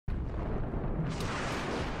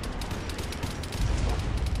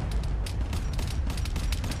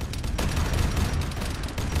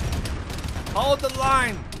Hold the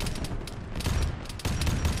line!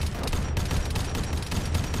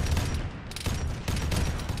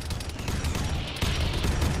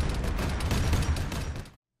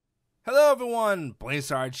 Hello everyone, Blaan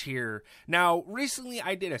Sarge here. Now, recently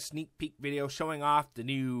I did a sneak peek video showing off the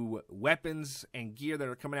new weapons and gear that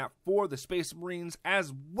are coming out for the Space Marines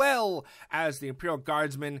as well as the Imperial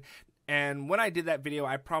Guardsmen. And when I did that video,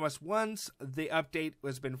 I promised once the update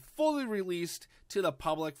was been fully released to the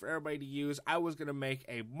public for everybody to use, I was going to make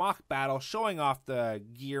a mock battle showing off the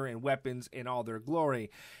gear and weapons in all their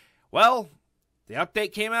glory. Well, the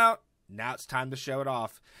update came out. Now it's time to show it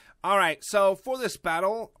off. Alright, so for this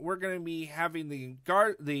battle, we're going to be having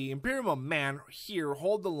the Imperial Man here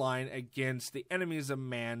hold the line against the enemies of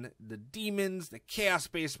man, the demons, the Chaos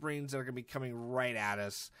Space Marines that are going to be coming right at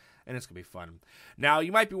us, and it's going to be fun. Now,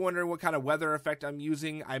 you might be wondering what kind of weather effect I'm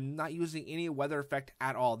using. I'm not using any weather effect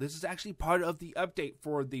at all. This is actually part of the update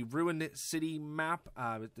for the Ruined City map.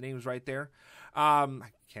 The name's right there. I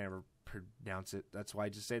can't ever pronounce it. That's why I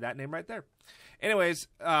just say that name right there. Anyways,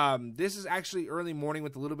 this is actually early morning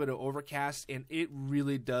with a little bit of overcast, and it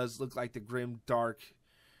really does look like the grim, dark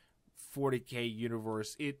 40k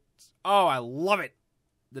universe. Oh, I love it.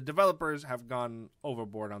 The developers have gone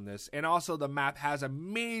overboard on this, and also the map has a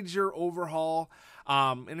major overhaul.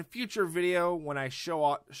 In a future video, when I show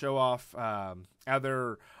off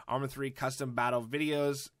other ARMA 3 custom battle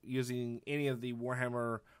videos using any of the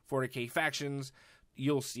Warhammer 40k factions,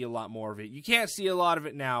 you'll see a lot more of it. You can't see a lot of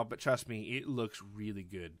it now, but trust me, it looks really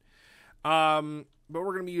good. But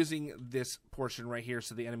we're going to be using this portion right here,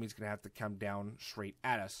 so the enemy's going to have to come down straight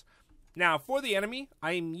at us. Now, for the enemy,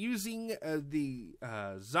 I'm using the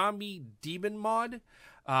zombie demon mod.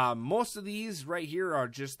 Most of these right here are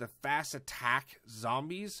just the fast attack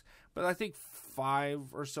zombies, but I think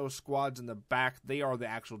 5 or so squads in the back, they are the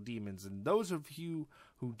actual demons. And those of you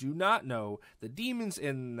who do not know, the demons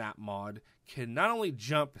in that mod can not only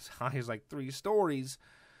jump as high as like 3 stories,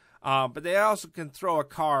 but they also can throw a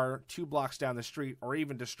car 2 blocks down the street or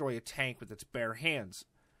even destroy a tank with its bare hands.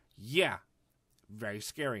 Yeah, very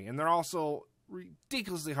scary. And they're also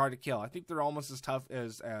ridiculously hard to kill. I think they're almost as tough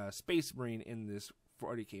as a Space Marine in this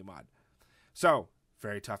 40k mod. So,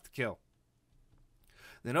 very tough to kill.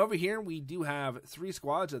 Then over here, we do have 3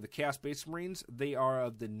 squads of the Chaos Space Marines. They are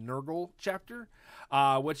of the Nurgle chapter,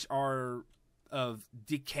 which are of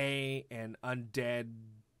decay and undead,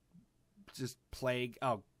 just plague.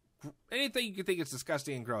 Oh, anything you can think is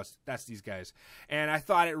disgusting and gross, that's these guys. And I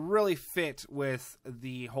thought it really fit with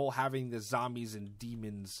the whole having the zombies and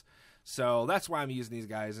demons. So that's why I'm using these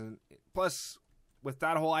guys. And plus, with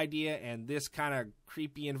that whole idea and this kind of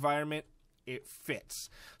creepy environment, it fits.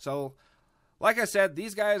 So, like I said,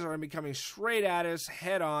 these guys are going to be coming straight at us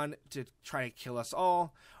head on to try to kill us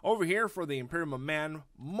all. Over here for the Imperial Man,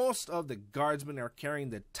 most of the guardsmen are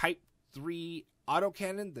carrying the Type 3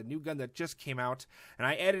 autocannon, the new gun that just came out. And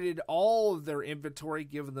I edited all of their inventory,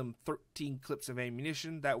 giving them 13 clips of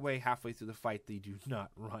ammunition. That way, halfway through the fight, they do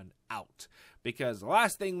not run out. Because the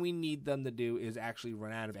last thing we need them to do is actually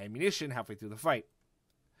run out of ammunition halfway through the fight.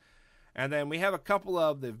 And then we have a couple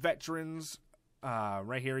of the veterans.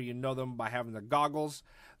 Right here, you know them by having the goggles.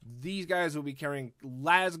 These guys will be carrying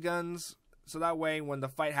las guns, so that way when the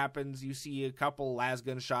fight happens, you see a couple las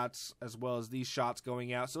gun shots as well as these shots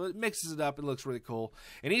going out. So it mixes it up. It looks really cool.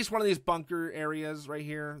 In each one of these bunker areas right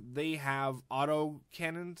here, they have auto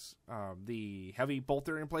cannons, the heavy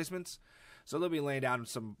bolter emplacements. So they'll be laying down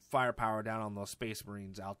some firepower down on those Space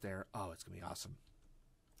Marines out there. Oh, it's going to be awesome.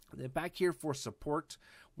 And then back here for support,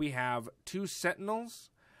 we have 2 Sentinels.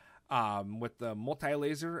 With the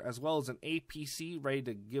multi-laser as well as an APC ready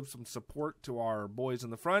to give some support to our boys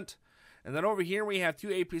in the front. And then over here we have 2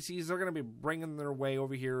 APCs. They're going to be bringing their way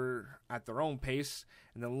over here at their own pace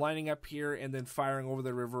and then lining up here and then firing over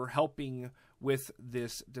the river, helping with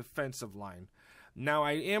this defensive line. Now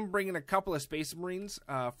I am bringing a couple of Space Marines.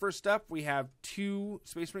 First up we have 2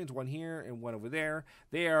 Space Marines, one here and one over there.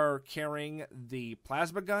 They are carrying the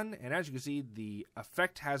plasma gun, and as you can see, the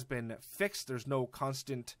effect has been fixed. There's no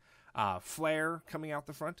constant flare coming out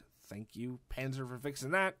the front. Thank you, Panzer, for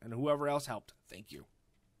fixing that, and whoever else helped. Thank you.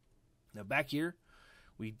 Now back here,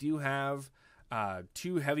 we do have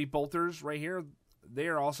 2 heavy bolters right here. They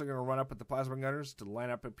are also going to run up with the plasma gunners to line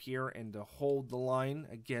up here and to hold the line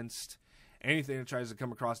against anything that tries to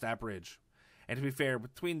come across that bridge. And to be fair,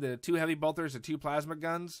 between the 2 heavy bolters and 2 plasma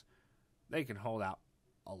guns, they can hold out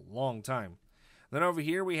a long time. Then over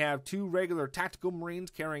here we have 2 regular tactical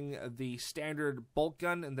Marines carrying the standard bolt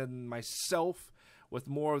gun, and then myself with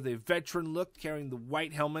more of the veteran look carrying the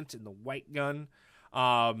white helmet and the white gun.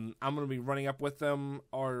 I'm going to be running up with them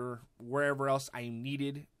or wherever else I am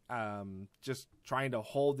needed just trying to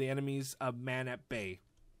hold the enemies of man at bay.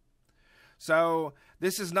 So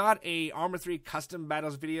this is not a Arma 3 custom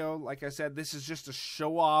battles video. Like I said, this is just to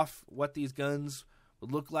show off what these guns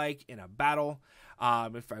would look like in a battle.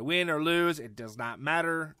 If I win or lose, it does not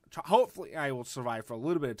matter. Hopefully I will survive for a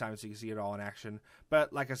little bit of time so you can see it all in action.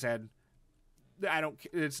 But like I said,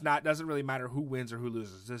 doesn't really matter who wins or who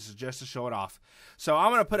loses. This is just to show it off. So I'm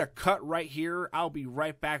going to put a cut right here. I'll be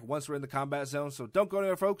right back once we're in the combat zone. So don't go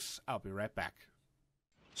anywhere, folks. I'll be right back.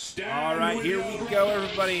 All right, here we go,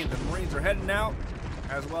 everybody. The Marines are heading out,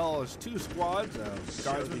 as well as 2 squads of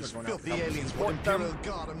guardsmen are going out to support them. Imperial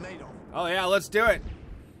Guard are made of. Oh yeah, let's do it.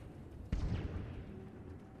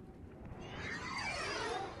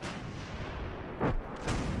 I'm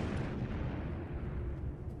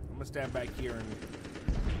gonna stand back here and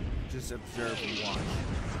just observe and watch.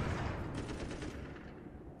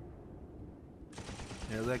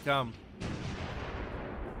 Here they come.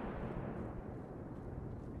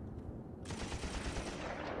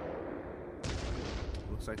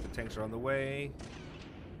 Looks like the tanks are on the way.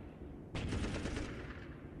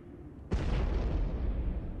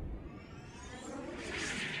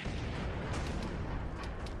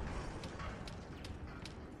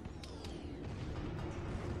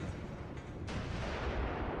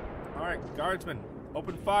 All right, guardsmen,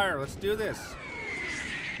 open fire. Let's do this.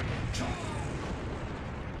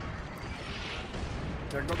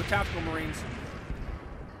 There go the tactical Marines.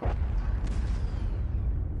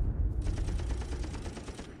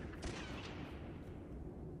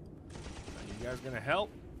 You guys gonna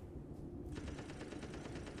help?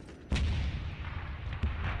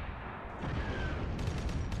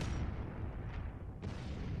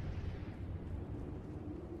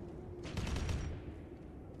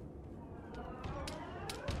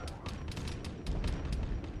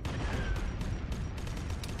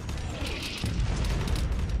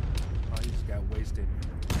 Oh, he just got wasted.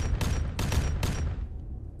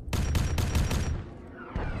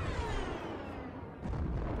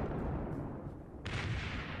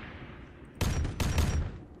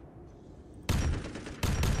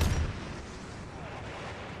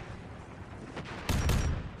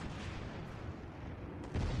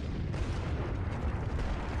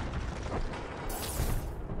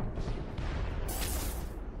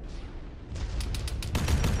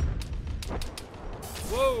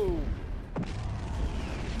 Whoa!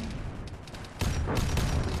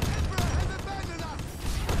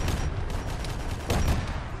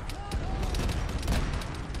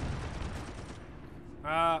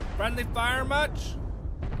 Friendly fire much?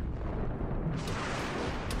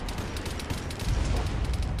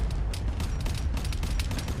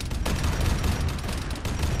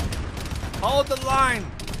 Hold the line!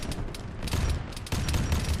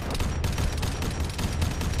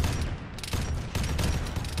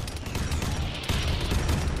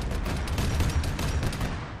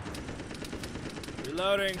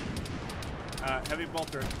 Reloading. Heavy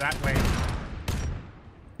bolter that way.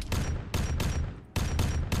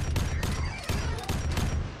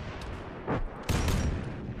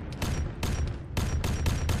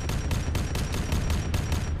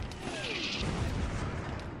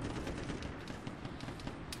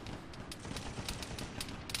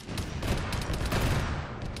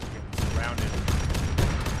 Surrounded.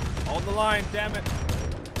 Hold the line, damn it.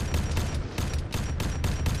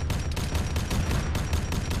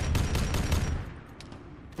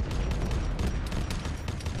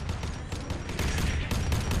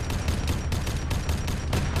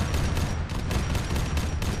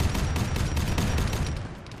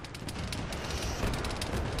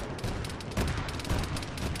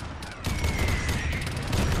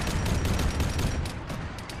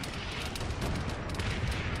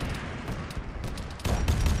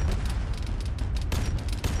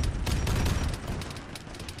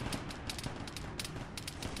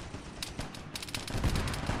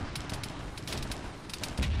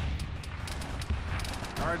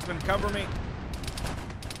 Guardsmen, cover me.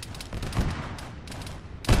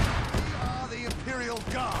 We are the Imperial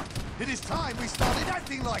Guard. It is time we started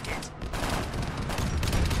acting like it.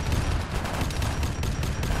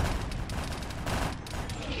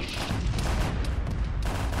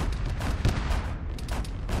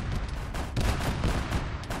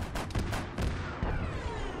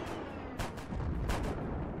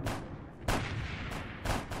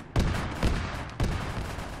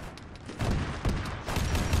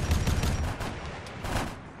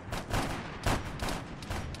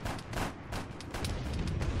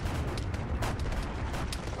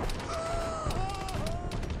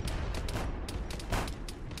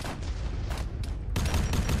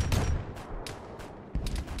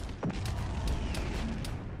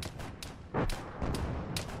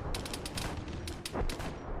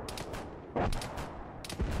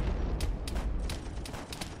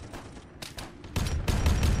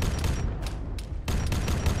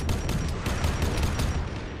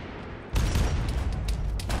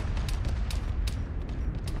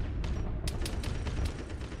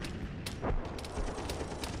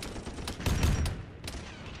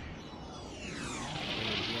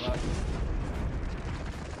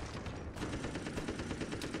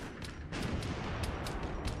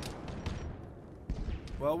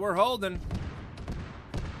 Well, we're holding.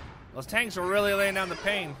 Those tanks are really laying down the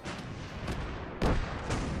pain.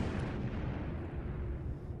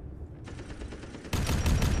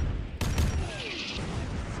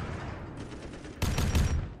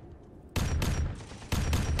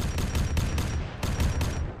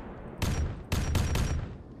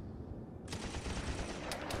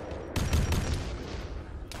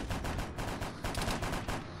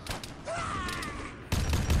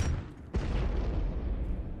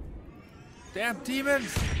 Damn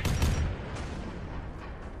demons!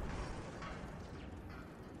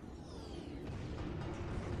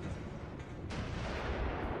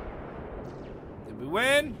 Did we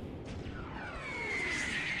win?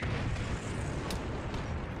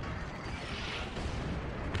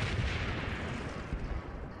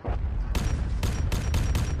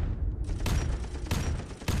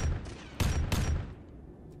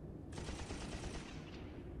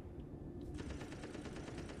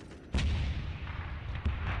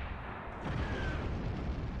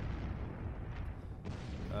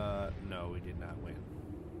 No, we did not win.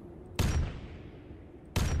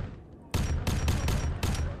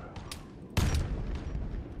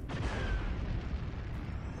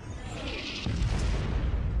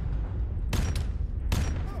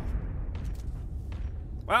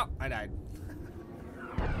 Well, I died.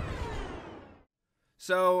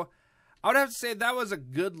 So, I would have to say that was a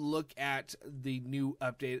good look at the new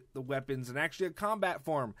update, the weapons, and actually a combat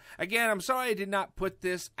form. Again, I'm sorry I did not put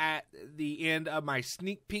this at the end of my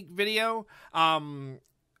sneak peek video. I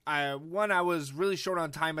was really short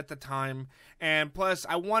on time at the time, and plus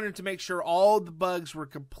I wanted to make sure all the bugs were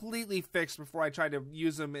completely fixed before I tried to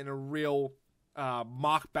use them in a real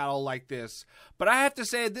mock battle like this. But I have to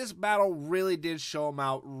say this battle really did show them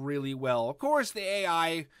out really well. Of course, the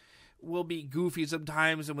AI will be goofy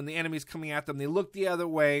sometimes, and when the enemy's coming at them, they look the other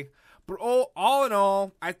way. But all in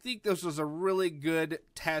all, I think this was a really good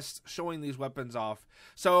test showing these weapons off.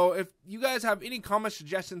 So if you guys have any comments,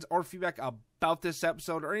 suggestions, or feedback about this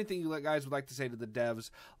episode, or anything you guys would like to say to the devs,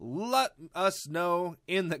 let us know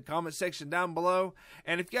in the comment section down below.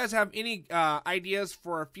 And if you guys have any ideas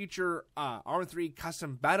for a future Arma 3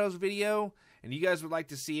 custom battles video, and you guys would like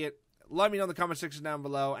to see it, let me know in the comment section down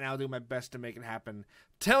below, and I'll do my best to make it happen.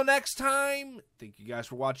 Till next time, thank you guys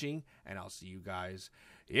for watching, and I'll see you guys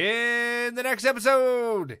in the next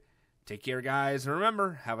episode. Take care, guys, and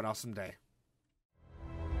remember, have an awesome day.